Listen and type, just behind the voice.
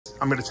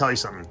I'm gonna tell you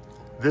something.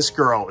 This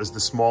girl is the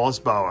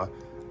smallest boa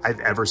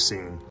I've ever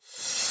seen.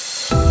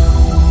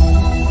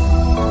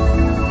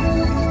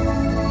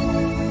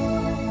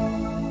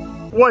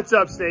 What's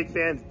up, snake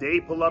fans?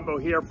 Dave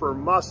Palumbo here for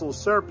Muscle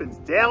Serpents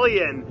Daily,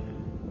 and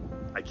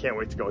I can't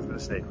wait to go into the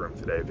snake room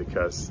today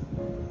because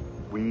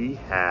we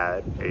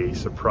had a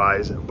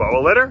surprise boa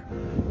litter.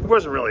 It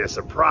wasn't really a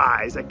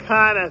surprise. I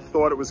kind of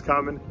thought it was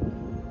coming,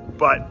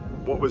 but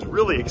what was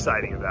really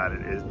exciting about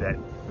it is that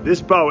this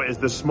boa is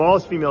the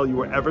smallest female you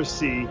will ever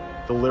see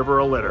deliver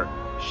a litter.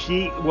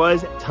 She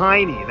was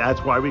tiny. That's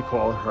why we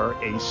call her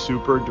a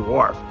super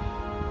dwarf.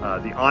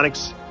 The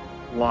Onyx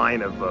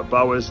line of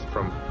boas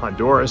from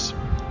Honduras.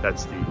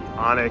 That's the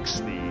Onyx,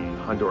 the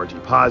Honduran T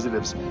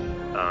positives,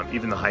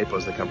 even the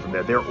hypos that come from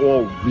there. They're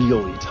all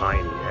really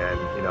tiny,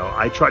 and you know,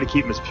 I try to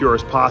keep them as pure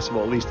as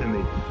possible, at least in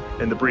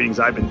the breedings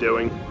I've been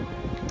doing.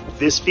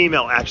 This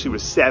female actually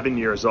was 7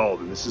 years old,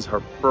 and this is her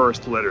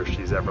first litter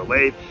she's ever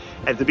laid.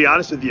 And to be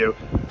honest with you,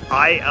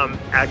 I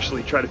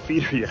actually tried to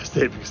feed her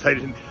yesterday because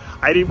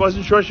I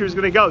wasn't sure she was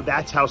going to go.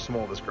 That's how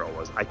small this girl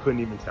was. I couldn't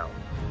even tell.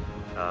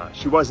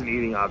 She wasn't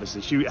eating,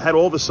 obviously. She had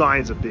all the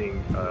signs of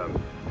being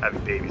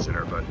having babies in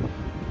her, but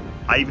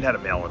I even had a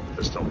male in with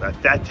her still.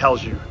 That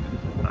tells you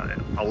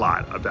a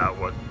lot about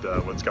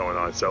what's going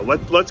on. So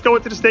let's go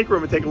into the snake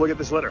room and take a look at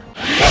this litter.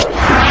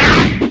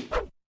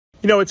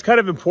 You know, it's kind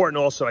of important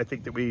also, I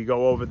think, that we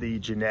go over the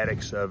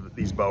genetics of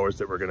these boas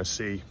that we're going to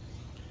see.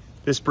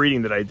 This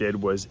breeding that I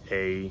did was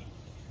a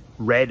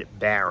red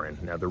BARRON.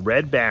 Now, the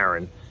red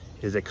BARRON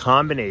is a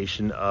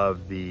combination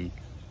of the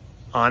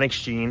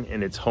Onyx gene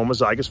in its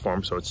homozygous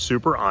form, so it's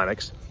super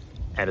Onyx,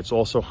 and it's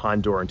also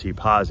Honduran T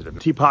positive. The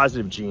T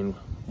positive gene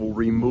will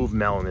remove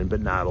melanin,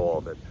 but not all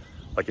of it,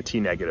 like a T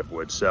negative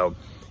would. So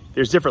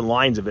there's different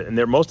lines of it, and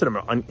most of them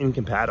are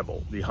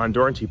incompatible. The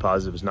Honduran T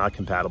positive is not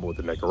compatible with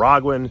the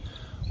Nicaraguan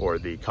or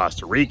the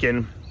Costa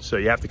Rican, so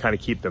you have to kind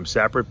of keep them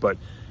separate. But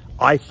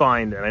I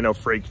find, and I know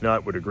Frank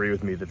Nutt would agree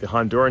with me, that the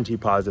Honduran T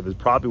positive is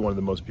probably one of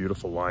the most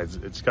beautiful lines.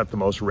 It's got the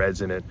most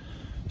reds in it.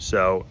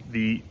 So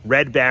the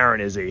red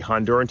BARRON is a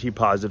Honduran T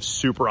positive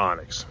super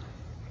Onyx,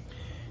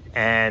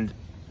 and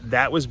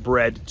that was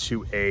bred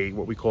to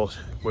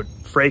what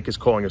Frank is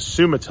calling a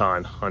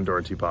SUMATON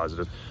Honduran T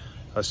positive.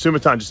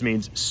 SUMATON just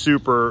means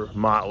super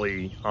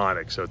MOTLEY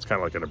Onyx, so it's kind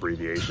of like an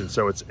abbreviation.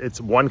 So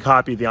it's one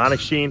copy of the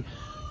Onyx gene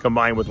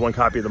combined with one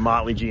copy of the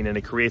MOTLEY gene, and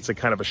it creates a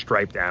kind of a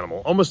striped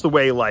animal, almost the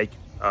way like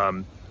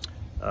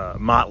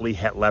MOTLEY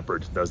het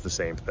leopard does the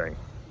same thing.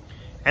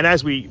 And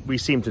as we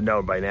seem to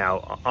know by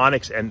now,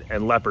 Onyx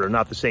and leopard are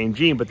not the same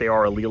gene, but they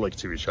are allelic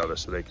to each other,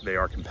 so they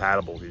are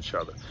compatible with each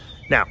other.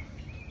 Now,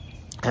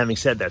 having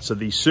said that, so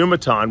the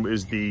SUMATON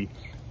is the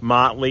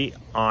MOTLEY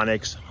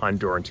Onyx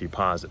Honduran T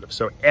positive.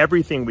 So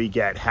everything we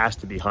get has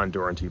to be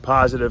Honduran T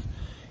positive.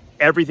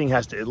 Everything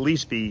has to at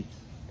least be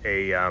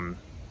a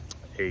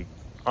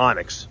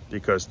Onyx,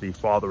 because the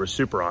father is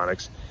super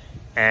Onyx,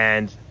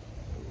 and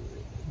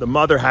the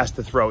mother has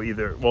to throw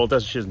either, well,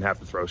 she doesn't have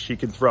to throw. She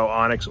can throw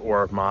Onyx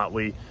or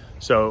MOTLEY.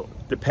 So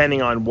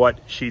depending on what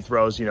she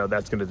throws, you know,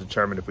 that's going to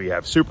determine if we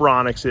have super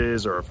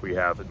Onyxes or if we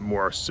have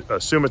more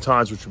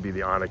SUMATONs, which would be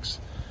the Onyx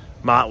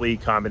MOTLEY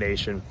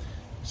combination.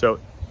 So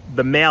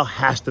the male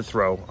has to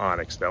throw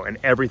Onyx though, and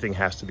everything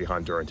has to be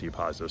Honduran T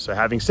positive. So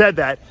having said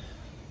that,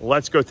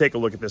 let's go take a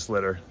look at this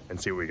litter and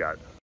see what we got.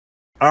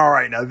 All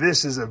right, now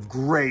this is a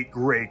great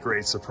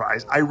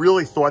surprise. I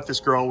really thought this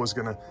girl was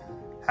gonna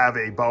have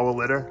a boa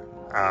litter.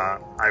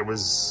 I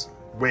was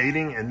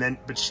waiting, and then,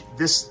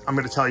 I'm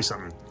gonna tell you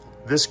something.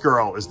 This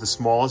girl is the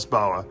smallest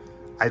boa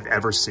I've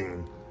ever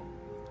seen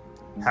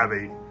have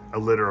a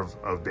litter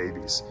of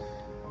babies.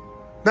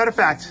 Matter of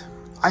fact,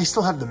 I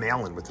still have the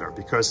male in with her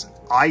because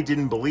I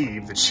didn't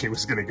believe that she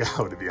was gonna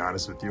go, to be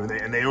honest with you.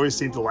 And they always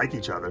seem to like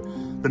each other.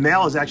 The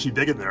male is actually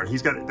bigger than her.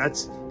 He's got,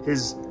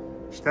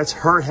 that's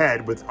her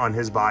head on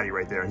his body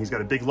right there. And he's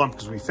got a big lump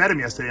because we fed him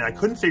yesterday, and I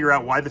couldn't figure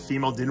out why the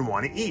female didn't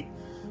want to eat.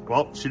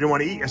 Well, she didn't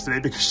want to eat yesterday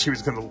because she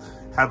was going to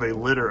have a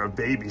litter of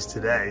babies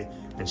today,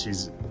 and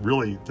she's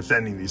really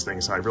defending these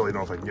things. So I really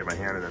don't know if I can get my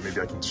hand in there.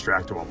 Maybe I can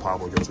distract her while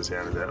Pablo gets his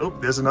hand in there. Oh,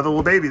 there's another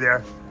little baby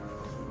there.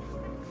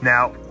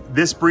 Now,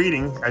 this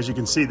breeding, as you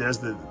can see, there's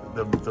the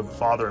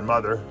father and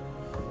mother,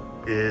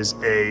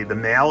 the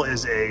male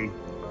is a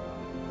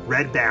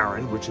red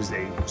BARRON, which is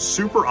a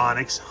super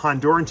Onyx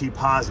Honduran T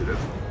positive,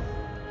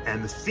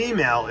 and the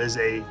female is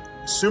a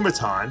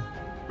SUMATON,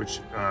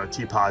 which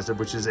T positive,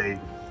 which is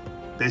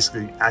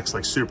basically acts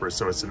like super.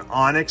 So it's an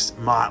Onyx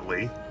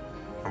MOTLEY,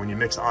 and when you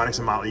mix Onyx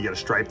and MOTLEY, you get a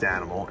striped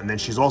animal. And then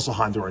she's also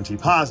Honduran T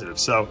positive.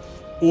 So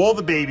all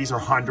the babies are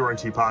Honduran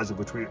T positive,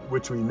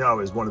 which we know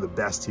is one of the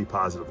best T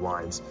positive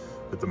lines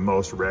with the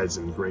most reds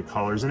and great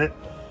colors in it.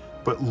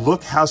 But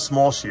look how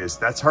small she is.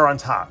 That's her on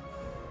top.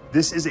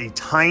 This is a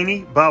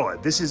tiny boa.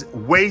 This is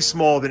way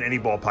smaller than any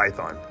ball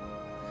python.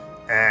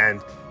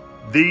 And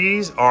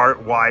these are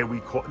why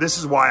this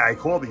is why I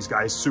call these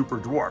guys super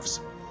dwarfs,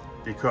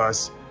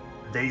 because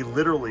they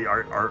literally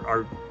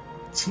are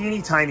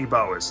teeny tiny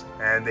boas,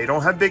 and they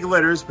don't have big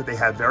litters, but they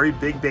have very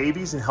big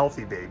babies and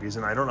healthy babies.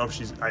 And I don't know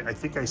if I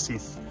think I see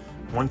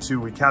 1, 2,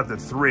 we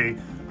counted 3.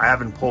 I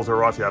haven't pulled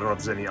her off yet. I don't know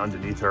if there's any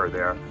underneath her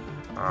there.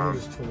 I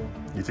think there's 2 more.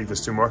 You think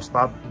there's 2 more,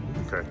 Bob?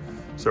 Okay.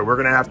 So we're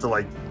gonna have to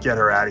like get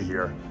her out of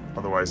here.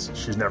 Otherwise,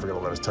 she's never gonna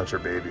let us touch her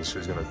babies.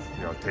 She's gonna,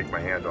 you know, take my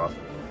hand off.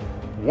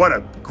 What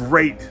a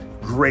great,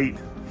 great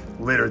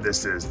litter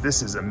this is.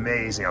 This is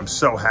amazing. I'm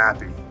so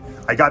happy.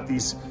 I got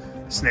these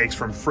snakes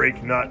from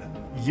Freak Nut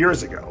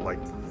years ago, like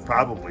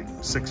probably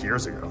 6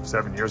 years ago,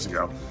 7 years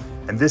ago.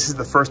 And this is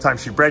the first time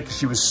she bred because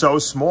she was so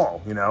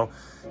small, you know.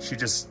 She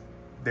just,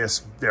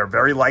 they're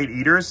very light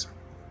eaters,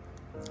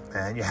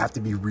 and you have to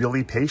be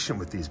really patient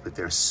with these, but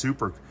they're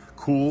super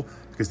cool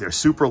because they're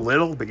super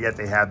little, but yet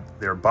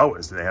they're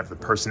boas. They have the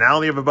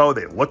personality of a boa.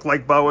 They look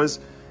like boas.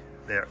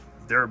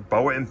 They're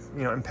boa, you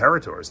know,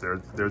 imperators.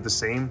 They're the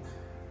same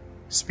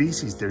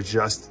species. They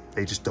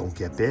just don't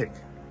get big,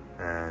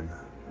 and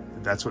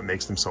that's what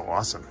makes them so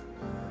awesome.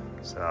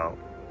 So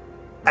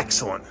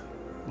excellent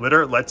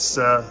litter. Let's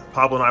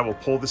Pablo and I will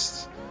pull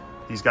these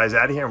guys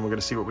out of here, and we're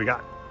gonna see what we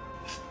got.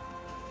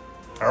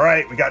 All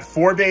right, we got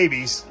 4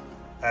 babies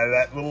out of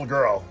that little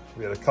girl.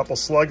 We had a couple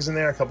slugs in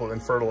there, a couple of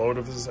infertile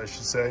oviducts, I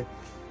should say.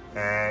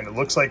 And it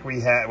looks like we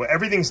had, well,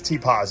 everything's T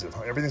positive.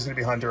 Everything's gonna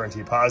be Honduran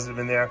T positive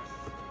in there.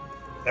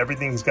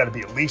 Everything's gotta be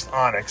at least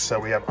Onyx. So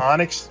we have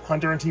Onyx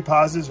Honduran T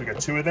positives. We got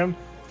 2 of them.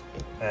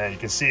 And you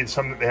can see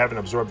some that they haven't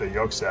absorbed their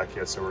yolk sac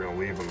yet, so we're gonna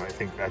leave them. I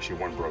think actually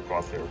 1 broke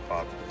off there with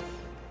Bob.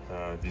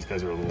 These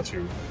guys are a little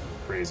too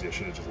crazy. I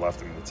should have just left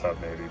them in the tub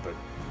maybe, but.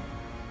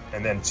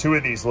 And then 2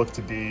 of these look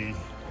to be,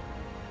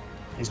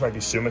 these might be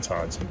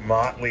SUMATONs,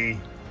 MOTLEY,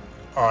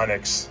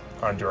 Onyx,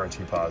 Honduran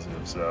T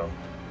positive. So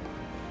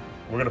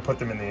we're gonna put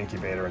them in the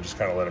incubator and just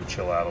kind of let them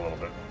chill out a little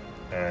bit.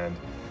 And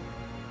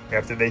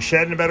after they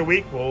shed in about a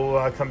week,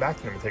 we'll come back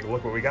to them and take a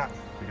look what we got.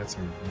 We got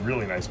some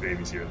really nice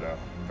babies here though.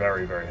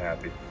 Very, very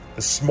happy.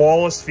 The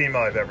smallest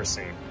female I've ever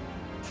seen.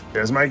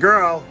 There's my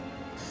girl.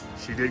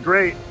 She did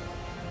great.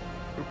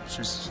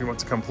 Oops, she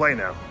wants to come play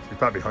now. She's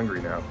probably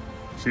hungry now.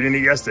 She didn't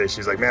eat yesterday.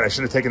 She's like, man, I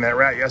should have taken that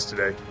rat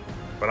yesterday,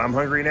 but I'm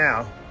hungry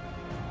now.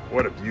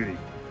 What a beauty.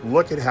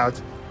 Look at how,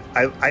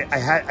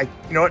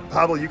 you know what,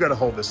 Pablo, you gotta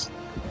hold this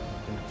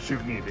and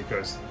shoot me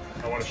because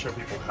I wanna show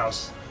people how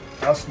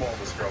small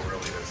this girl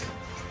really is.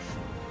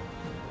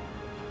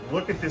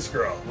 Look at this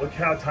girl. Look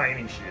how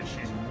tiny she is.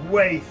 She's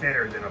way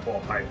thinner than a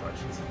ball python.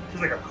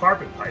 She's like a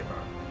carpet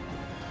python.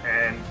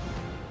 And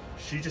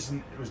she just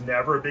was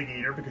never a big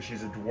eater because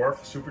she's a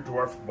dwarf, super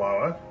dwarf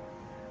boa.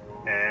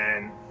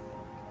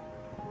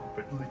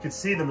 But you can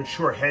see the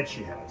mature head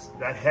she has.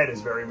 That head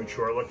is very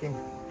mature looking.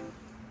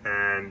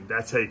 And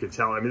that's how you can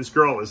tell. I mean, this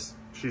girl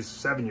she's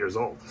 7 years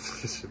old.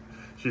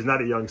 She's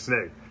not a young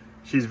snake.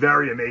 She's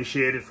very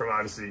emaciated from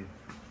obviously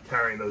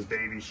carrying those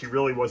babies. She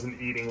really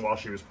wasn't eating while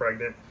she was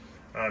pregnant.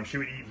 She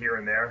would eat here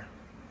and there,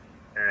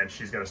 and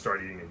she's gonna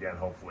start eating again,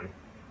 hopefully.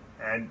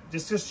 And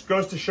this just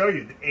goes to show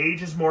you that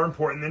age is more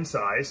important than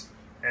size,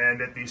 and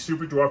that these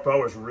super dwarf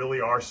boas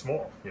really are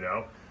small, you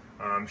know?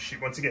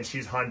 Once again,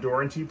 she's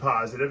Honduran T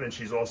positive, and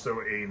she's also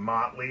a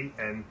MOTLEY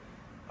and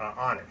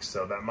Onyx.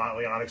 So that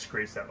MOTLEY Onyx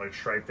creates that like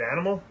striped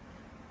animal,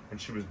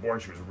 and she was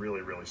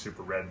really, really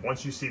super red.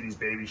 Once you see these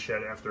babies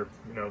shed after,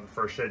 you know, the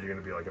first shed, you're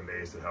gonna be like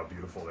amazed at how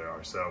beautiful they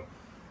are. So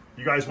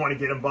you guys wanna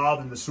get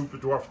involved in the super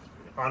dwarf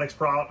Onyx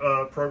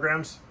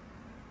programs?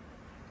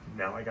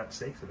 Now I got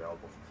snakes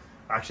available.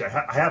 Actually,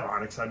 I have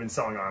Onyx. I've been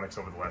selling Onyx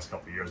over the last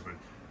couple of years, but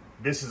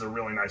this is a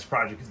really nice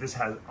project because this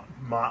has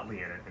MOTLEY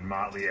in it, and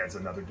MOTLEY adds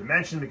another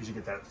dimension because you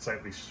get that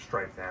slightly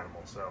striped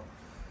animal. So,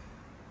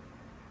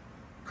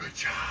 good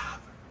job.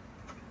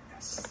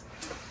 Yes.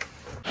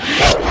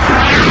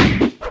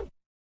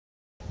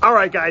 All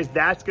right, guys,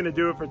 that's going to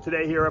do it for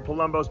today here at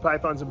Palumbo's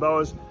Pythons and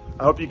Boas.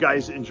 I hope you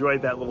guys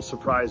enjoyed that little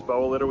surprise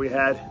boa litter we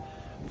had.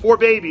 4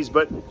 babies,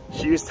 but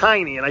she is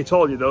tiny, and I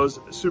told you, those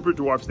super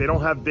dwarfs, they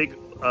don't have big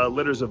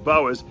litters of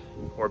boas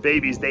or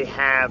babies. They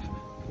have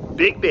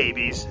big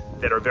babies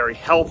that are very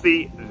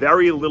healthy,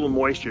 very little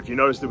moisture. If you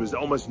notice, there was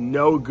almost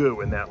no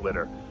goo in that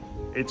litter.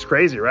 It's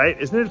crazy, right?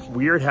 Isn't it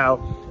weird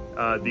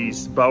how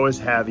these boas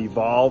have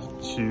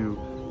evolved to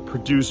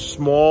produce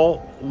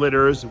small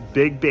litters,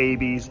 big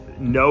babies,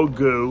 no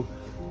goo,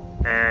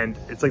 and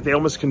it's like they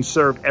almost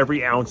conserve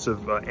every ounce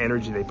of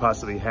energy they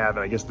possibly have.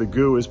 And I guess the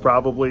goo is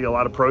probably a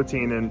lot of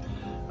protein and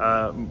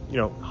you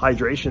know,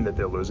 hydration that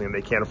they're losing, and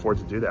they can't afford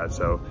to do that.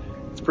 So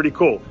it's pretty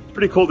cool. It's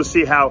pretty cool to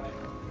see how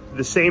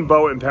the same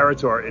boa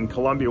imperator in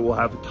Colombia will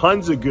have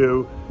tons of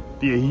goo,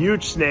 be a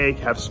huge snake,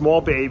 have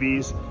small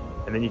babies,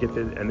 and then you get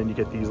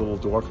these little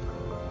dwarf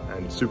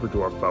and super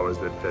dwarf boas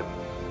that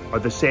are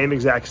the same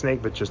exact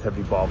snake but just have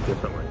evolved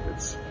differently.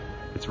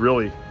 It's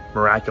really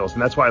miraculous,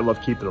 and that's why I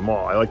love keeping them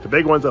all. I like the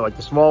big ones, I like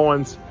the small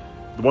ones,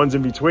 the ones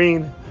in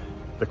between,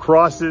 the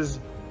crosses.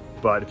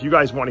 But if you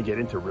guys want to get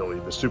into really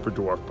the super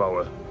dwarf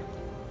boa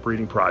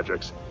breeding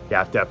projects, you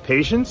have to have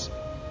patience,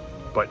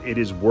 but it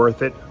is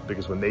worth it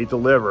because when they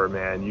deliver,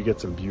 man, you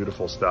get some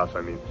beautiful stuff.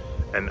 I mean,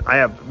 and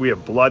we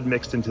have blood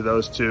mixed into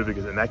those too,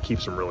 and that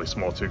keeps them really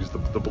small too, because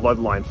the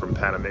bloodline from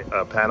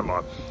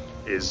Panama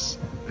is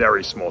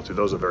very small too.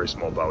 Those are very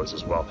small boas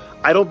as well.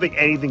 I don't think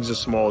anything's as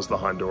small as the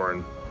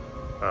Honduran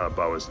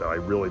boas, though. I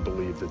really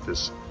believe that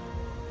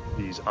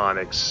these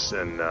Onyx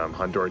and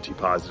Honduran T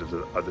positives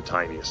are the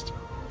tiniest.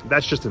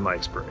 That's just in my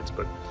experience,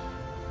 but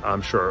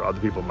I'm sure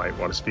other people might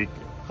want to speak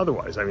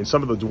otherwise. I mean,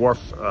 some of the dwarf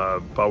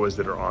boas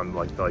that are on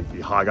like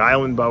the Hog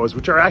Island boas,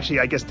 which are actually,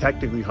 I guess,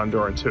 technically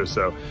Honduran too.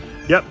 So,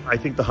 yep, I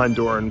think the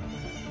Honduran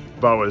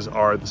boas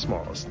are the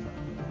smallest.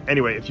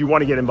 Anyway, if you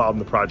want to get involved in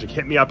the project,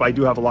 hit me up. I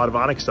do have a lot of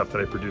Onyx stuff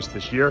that I produced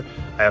this year.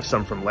 I have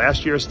some from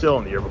last year still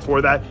and the year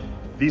before that.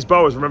 These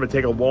boas, remember,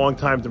 take a long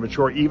time to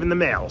mature, even the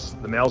males.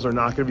 The males are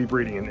not going to be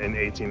breeding in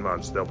 18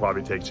 months. They'll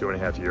probably take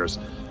 2.5 years.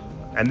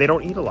 And they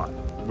don't eat a lot,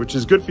 which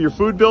is good for your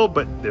food bill,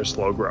 but they're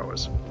slow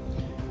growers.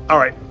 All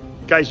right,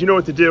 guys, you know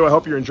what to do. I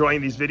hope you're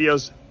enjoying these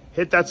videos.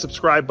 Hit that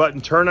subscribe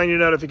button, turn on your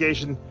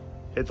notification,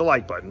 hit the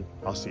like button.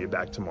 I'll see you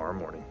back tomorrow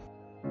morning.